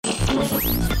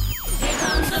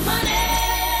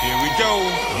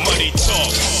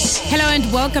Hello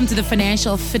and welcome to the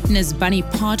Financial Fitness Bunny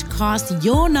podcast,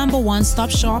 your number one stop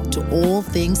shop to all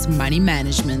things money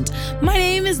management. My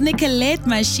name is Nick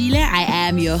Maggiulli. I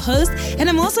am your host and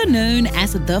I'm also known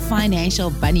as the Financial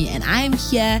Bunny, and I am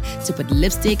here to put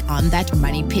lipstick on that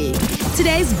money pig.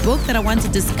 Today's book that I want to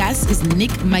discuss is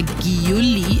Nick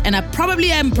Maggiulli, and I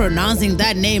probably am pronouncing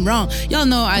that name wrong. Y'all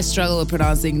know I struggle with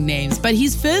pronouncing names, but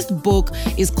his first book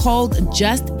is called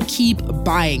Just Keep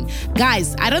Buying.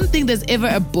 Guys, I don't think there's ever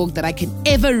a book that I can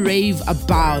ever rave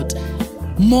about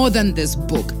more than this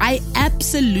book. I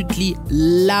absolutely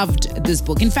loved this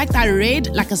book. In fact, I read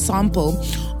like a sample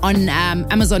on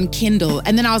Amazon Kindle,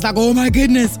 and then I was like, oh my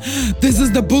goodness, this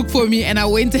is the book for me. And I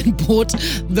went and bought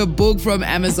the book from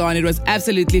Amazon. It was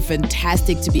absolutely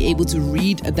fantastic to be able to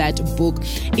read that book.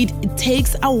 It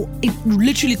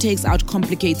literally takes out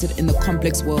complicated in the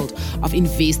complex world of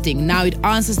investing. Now it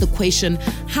answers the question,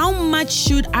 how much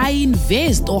should I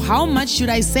invest or how much should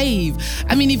I save?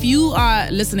 I mean, if you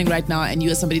are listening right now and you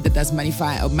are somebody that does money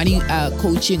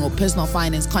coaching or personal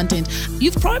finance content,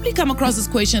 you've probably come across this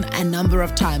question a number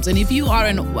of times. And if you are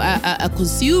a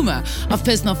consumer of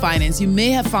personal finance, you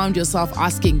may have found yourself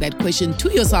asking that question to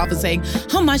yourself and saying,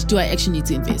 how much do I actually need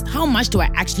to invest? How much do I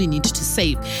actually need to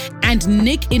save? And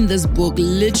Nick in this book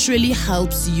literally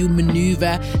helps you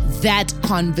maneuver that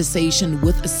conversation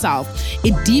with self.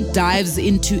 It deep dives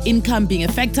into income being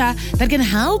a factor that can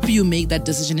help you make that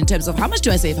decision in terms of how much do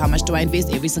I save, how much do I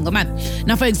invest every single month.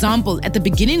 Now, for example, at the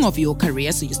beginning of your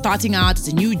career, so you're starting out, it's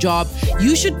a new job,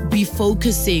 you should be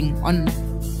focusing on,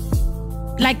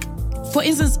 like, for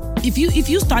instance, if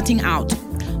you're starting out,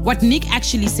 what Nick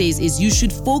actually says is you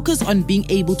should focus on being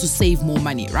able to save more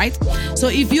money, right? So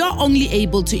if you're only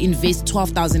able to invest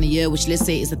 12,000 a year, which let's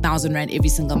say is 1,000 Rand every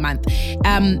single month,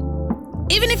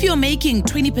 even if you're making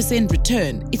 20%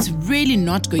 return, it's really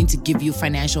not going to give you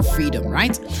financial freedom,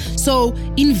 right? So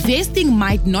investing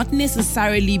might not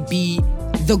necessarily be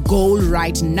the goal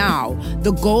right now.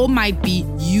 The goal might be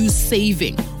you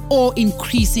saving or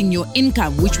increasing your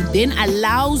income, which then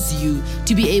allows you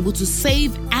to be able to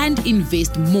save and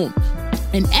invest more.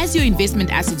 And as your investment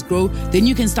assets grow, then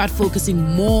you can start focusing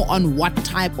more on what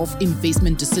type of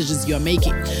investment decisions you're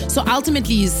making. So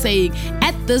ultimately, he's saying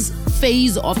at this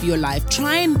phase of your life,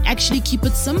 try and actually keep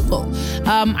it simple.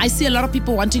 I see a lot of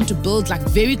people wanting to build like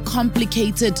very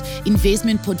complicated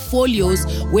investment portfolios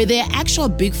where their actual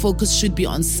big focus should be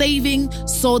on saving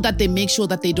so that they make sure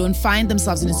that they don't find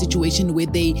themselves in a situation where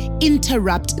they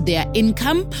interrupt their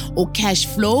income or cash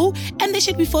flow, and they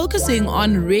should be focusing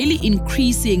on really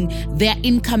increasing their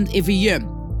income every year.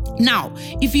 Now,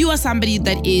 if you are somebody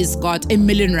that is got R1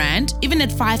 million, even at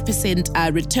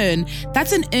 5% return,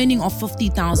 that's an earning of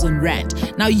 50,000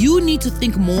 Rand. Now, you need to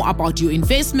think more about your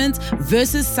investments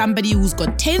versus somebody who's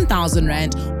got 10,000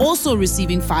 Rand also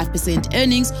receiving 5%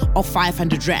 earnings of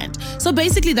 500 Rand. So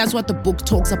basically, that's what the book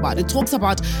talks about. It talks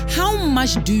about how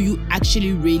much do you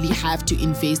actually really have to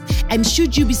invest, and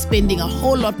should you be spending a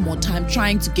whole lot more time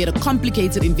trying to get a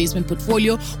complicated investment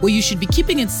portfolio where you should be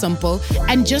keeping it simple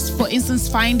and just, for instance,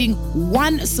 finding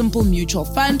one simple mutual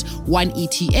fund, one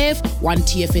ETF, one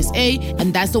TFSA,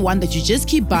 and that's the one that you just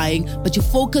keep buying, but you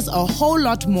focus a whole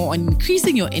lot more on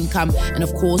increasing your income and,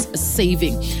 of course,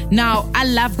 saving. Now, I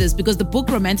love this because the book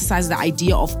romanticizes the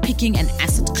idea of picking an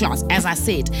asset class. As I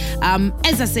said,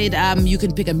 you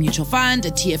can pick a mutual fund,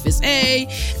 a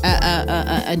TFSA,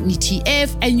 an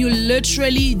ETF, and you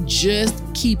literally just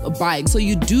keep buying. So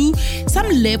you do some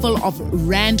level of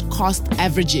Rand cost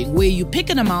averaging where you pick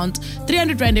an amount,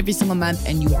 300 Rand every single month,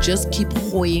 and you just keep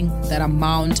hoying that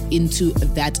amount into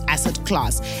that asset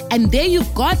class. And there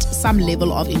you've got some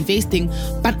level of investing,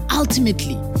 but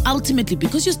ultimately,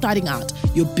 because you're starting out,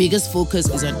 your biggest focus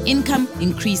is on income,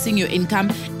 increasing your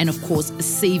income, and of course,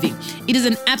 saving. It is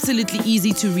an absolutely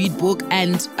easy to read book.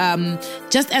 And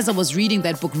just as I was reading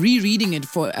that book, rereading it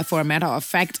for a matter of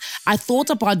fact, I thought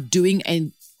about doing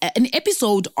an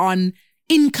episode on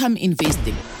income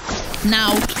investing.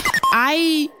 Now,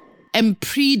 I am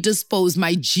predisposed,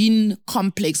 my gene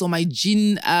complex or my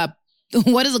gene,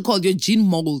 what is it called? Your gene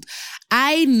mold.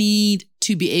 I need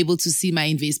to be able to see my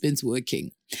investments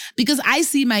working because I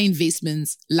see my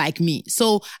investments like me.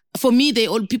 So for me,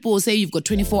 people will say you've got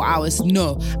 24 hours.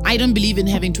 No, I don't believe in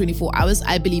having 24 hours.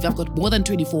 I believe I've got more than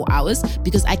 24 hours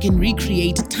because I can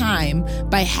recreate time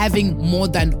by having more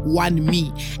than one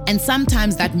me. And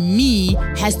sometimes that me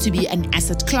has to be an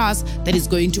asset class that is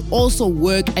going to also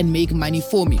work and make money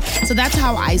for me. So that's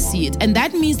how I see it. And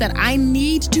that means that I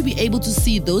need to be able to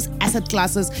see those asset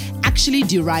classes actually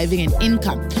deriving an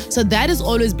income. So that has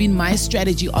always been my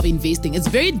strategy of investing. It's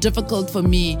very difficult for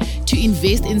me to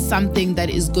invest in something that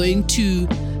is going to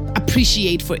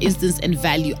appreciate, for instance, in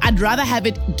value. I'd rather have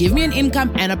it give me an income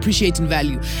and appreciate in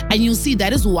value. And you'll see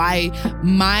that is why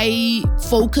my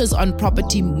focus on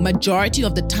property majority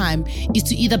of the time is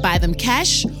to either buy them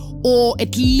cash or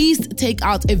at least take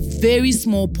out a very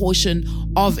small portion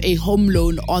of a home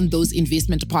loan on those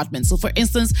investment apartments. So for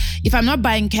instance, if I'm not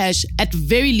buying cash, at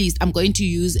very least, I'm going to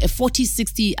use a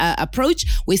 40-60 approach,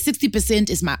 where 60%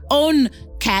 is my own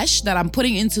cash that I'm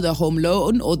putting into the home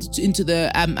loan or into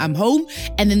the home,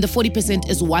 and then the 40%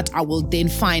 is what I will then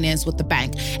finance with the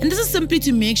bank. And this is simply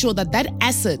to make sure that that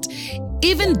asset,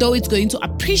 even though it's going to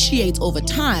appreciate over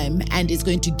time and it's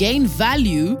going to gain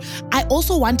value, I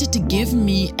also want it to give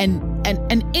me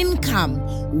an income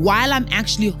while I'm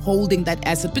actually holding that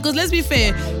asset. Because let's be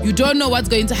fair, you don't know what's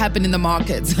going to happen in the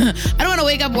markets. I don't want to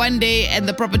wake up one day and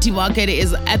the property market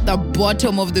is at the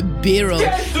bottom of the barrel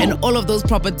and all of those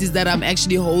properties that I'm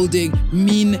actually holding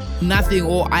mean nothing,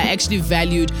 or are actually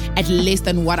valued at less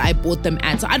than what I bought them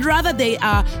at. So I'd rather they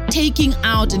are taking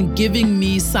out and giving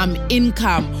me some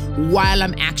income while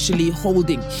I'm actually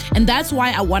holding. And that's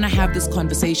why I want to have this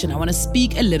conversation. I want to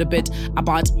speak a little bit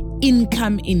about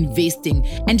income investing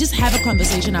and just have a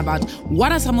conversation about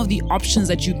what are some of the options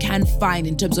that you can find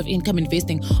in terms of income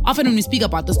investing. Often when we speak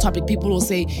about this topic, people will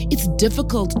say it's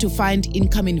difficult to find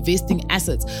income investing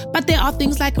assets, but there are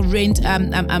things like rent,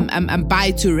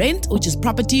 buy to rent, which is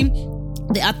property.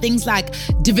 There are things like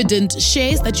dividend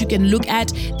shares that you can look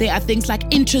at. There are things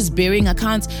like interest-bearing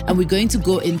accounts, and we're going to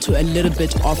go into a little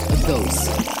bit of those.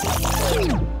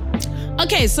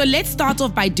 Okay, so let's start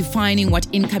off by defining what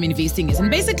income investing is.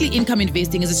 And basically, income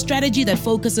investing is a strategy that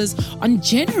focuses on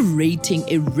generating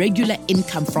a regular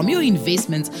income from your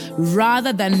investments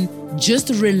rather than just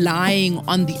relying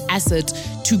on the asset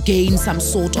to gain some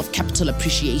sort of capital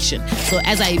appreciation. So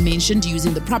as I mentioned,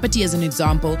 using the property as an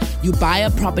example, you buy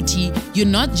a property, you're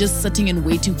not just sitting and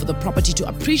waiting for the property to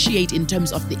appreciate in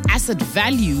terms of the asset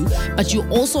value, but you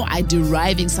also are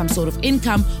deriving some sort of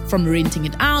income from renting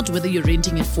it out, whether you're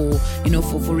renting it for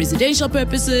residential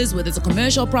purposes, whether it's a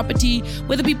commercial property,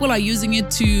 whether people are using it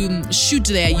to shoot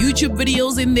their YouTube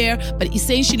videos in there, but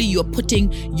essentially you're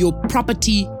putting your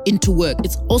property into work.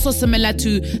 It's also similar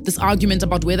to this argument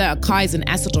about whether a car is an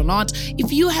asset or not.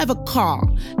 If you have a car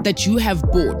that you have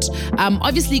bought,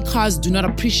 obviously cars do not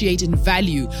appreciate in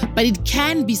value, but it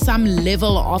can be some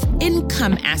level of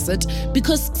income asset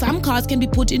because some cars can be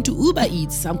put into Uber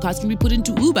Eats, some cars can be put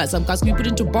into Uber, some cars can be put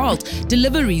into Bolt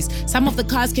deliveries, some of the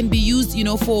cars can be used,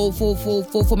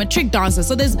 for matric dancers.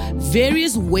 So there's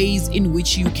various ways in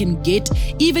which you can get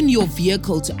even your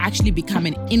vehicle to actually become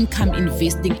an income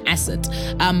investing asset.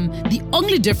 The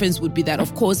only difference would be that,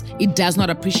 of course, it does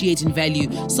not appreciate in value.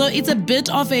 So it's a bit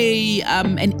of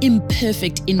an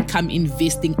imperfect income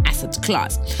investing asset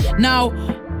class. Now,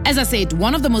 as I said,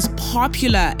 one of the most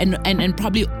popular and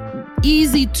probably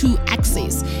easy to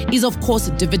access is, of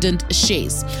course, dividend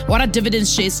shares. What are dividend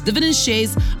shares? Dividend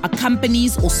shares are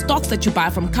companies or stocks that you buy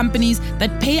from companies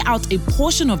that pay out a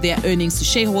portion of their earnings to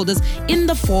shareholders in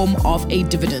the form of a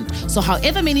dividend. So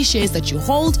however many shares that you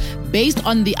hold, based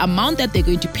on the amount that they're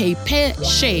going to pay per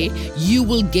share, you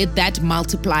will get that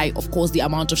multiply, of course, the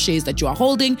amount of shares that you are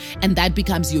holding, and that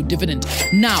becomes your dividend.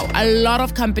 Now, a lot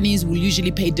of companies will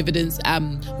usually pay dividends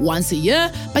once a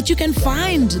year, but you can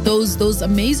find those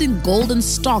amazing golden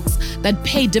stocks that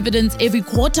pay dividends every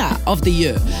quarter of the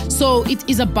year. So it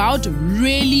is about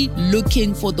really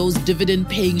looking for those dividend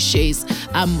paying shares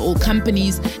or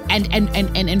companies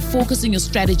and focusing your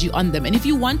strategy on them. And if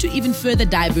you want to even further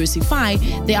diversify,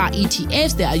 there are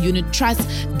ETFs, there are unit trusts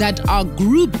that are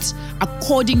grouped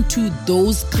according to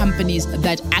those companies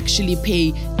that actually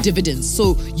pay dividends.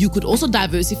 So you could also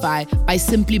diversify by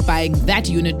simply buying that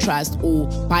unit trust or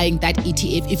buying that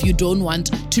ETF if you don't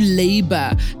want to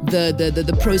labor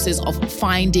the process of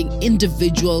finding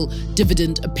individual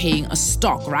dividend paying a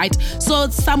stock, right? So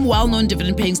some well-known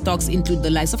dividend paying stocks include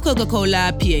the likes of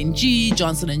Coca-Cola, P&G,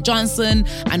 Johnson & Johnson.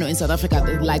 I know in South Africa,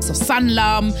 the likes of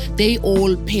Sanlam, they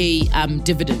all pay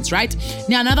dividends, right?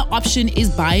 Now, another option is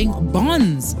buying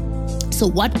bonds. So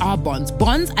what are bonds?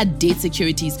 Bonds are debt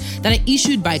securities that are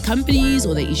issued by companies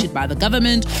or they're issued by the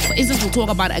government. For instance, we'll talk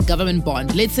about a government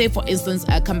bond. Let's say, for instance,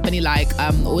 a company like,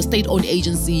 or a state-owned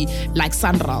agency like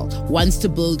Sanral wants to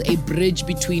build a bridge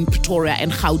between Pretoria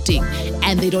and Gauteng,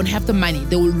 and they don't have the money.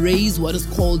 They will raise what is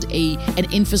called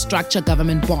an infrastructure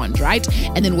government bond, right?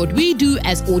 And then what we do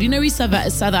as ordinary South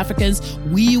Africans,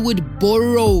 we would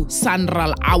borrow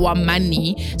Sanral our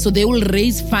money. So they will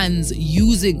raise funds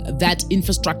using that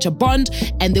infrastructure bond.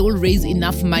 and they will raise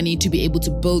enough money to be able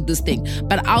to build this thing.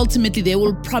 But ultimately, they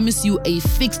will promise you a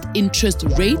fixed interest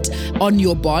rate on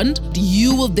your bond.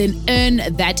 You will then earn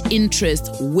that interest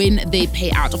when they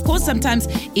pay out. Of course, sometimes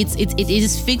it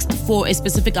is fixed for a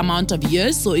specific amount of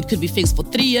years, so it could be fixed for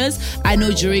 3 years. I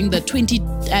know during the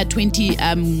 2020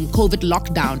 COVID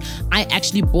lockdown, I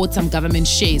actually bought some government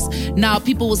shares. Now,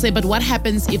 people will say, but what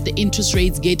happens if the interest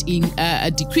rates get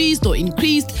decreased or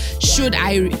increased? Should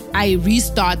I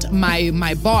restart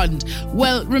my bond?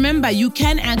 Well, remember, you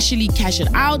can actually cash it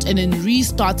out and then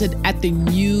restart it at the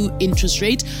new interest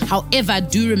rate. However,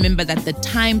 do remember that the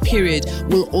time period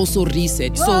will also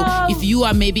reset. So if you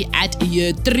are maybe at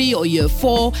year 3 or year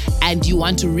 4 and you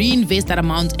want to reinvest that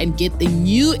amount and get the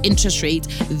new interest rate,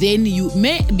 then you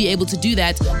may be able to do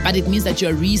that, but it means that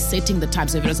you're resetting the time.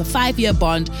 So if it was a 5-year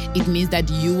bond, it means that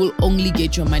you will only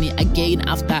get your money again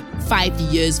after 5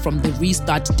 years from the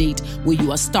restart date where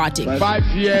you are starting. 5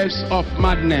 years of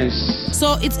madness.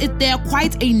 So there are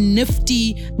quite a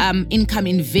nifty income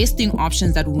investing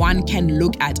options that one can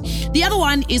look at. The other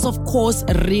one is, of course,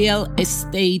 real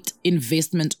estate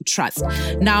investment trust.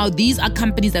 Now, these are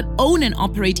companies that own and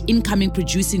operate income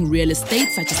producing real estate,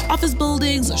 such as office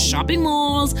buildings, shopping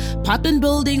malls, apartment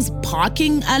buildings,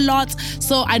 parking lots.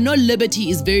 So I know Liberty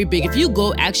is very big. If you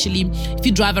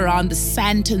drive around the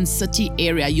Sandton City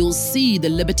area, you'll see the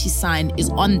Liberty sign is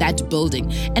on that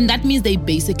building. And that means they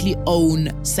basically own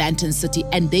Sandton City,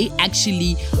 and they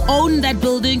actually own that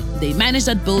building. They manage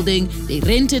that building. They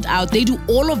rent it out. They do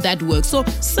all of that work. So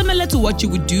similar to what you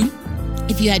would do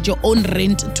if you had your own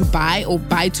rent to buy or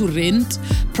buy to rent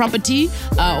property,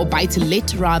 or buy to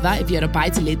let rather, if you had a buy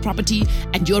to let property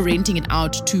and you're renting it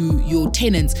out to your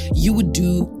tenants, you would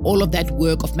do all of that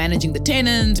work of managing the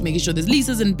tenant, making sure there's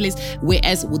leases in place.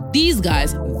 Whereas with these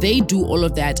guys, they do all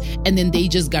of that and then they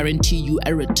just guarantee you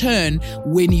a return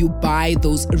when you buy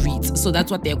those REITs. So that's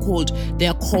what they're called.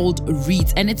 They're called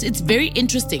REITs, and it's very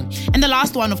interesting. And the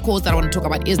last one, of course, that I want to talk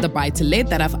about is the buy to let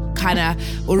that I've kind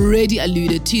of already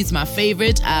alluded to. It's my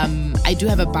favorite. I do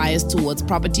have a bias towards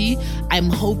property. I'm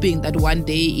hoping that one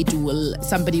day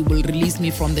somebody will release me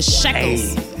from the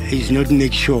shackles. He's not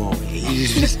Nick Shaw.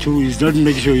 He's not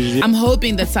Nick Shaw. I'm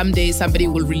hoping that someday somebody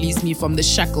will release me from the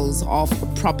shackles of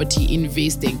property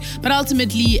investing. But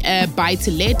ultimately, buy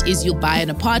to let is you buy an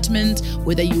apartment,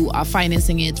 whether you are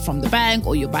financing it from the bank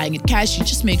or you're buying it cash. You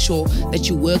just make sure that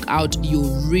you work out your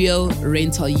real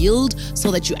rental yield so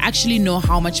that you actually know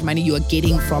how much money you are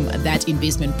getting from that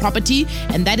investment property.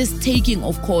 And that is taking,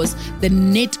 of course, the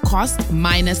net cost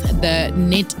minus the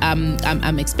net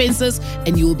expenses,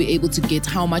 and you will be able to get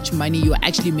how much money you are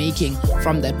actually making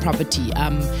from that property.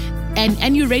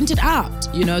 And you rent it out.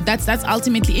 That's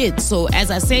ultimately it. So as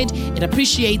I said, it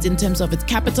appreciates in terms of its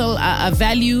capital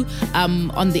value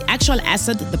on the actual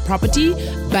asset, the property,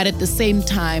 but at the same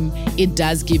time, it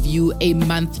does give you a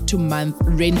month-to-month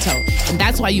rental. And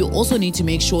that's why you also need to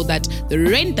make sure that the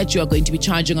rent that you are going to be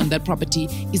charging on that property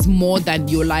is more than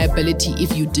your liability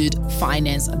if you did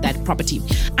finance that property.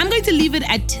 I'm going to leave it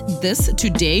at this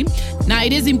today. Now,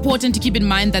 it is important to keep in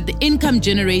mind that the income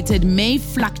generated may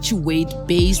fluctuate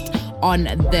based on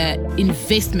the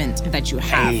investment that you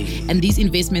have. And these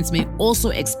investments may also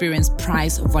experience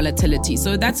price volatility.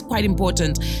 So that's quite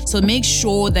important. So make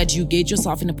sure that you get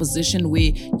yourself in a position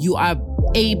where you are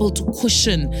able to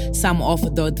cushion some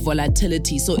of the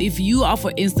volatility. So if you are,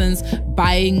 for instance,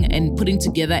 buying and putting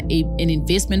together an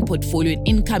investment portfolio, an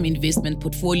income investment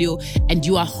portfolio, and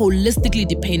you are holistically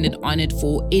dependent on it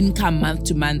for income month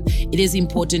to month, it is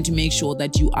important to make sure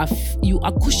that you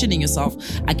are cushioning yourself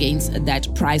against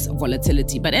that price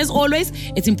volatility. But as always,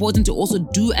 it's important to also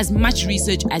do as much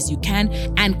research as you can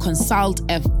and consult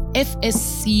a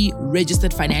FSC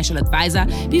registered financial advisor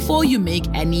before you make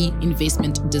any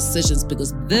investment decisions,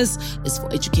 because this is for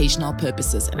educational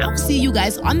purposes. And I'll see you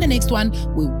guys on the next one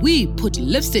where we put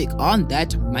lipstick on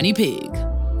that money pig.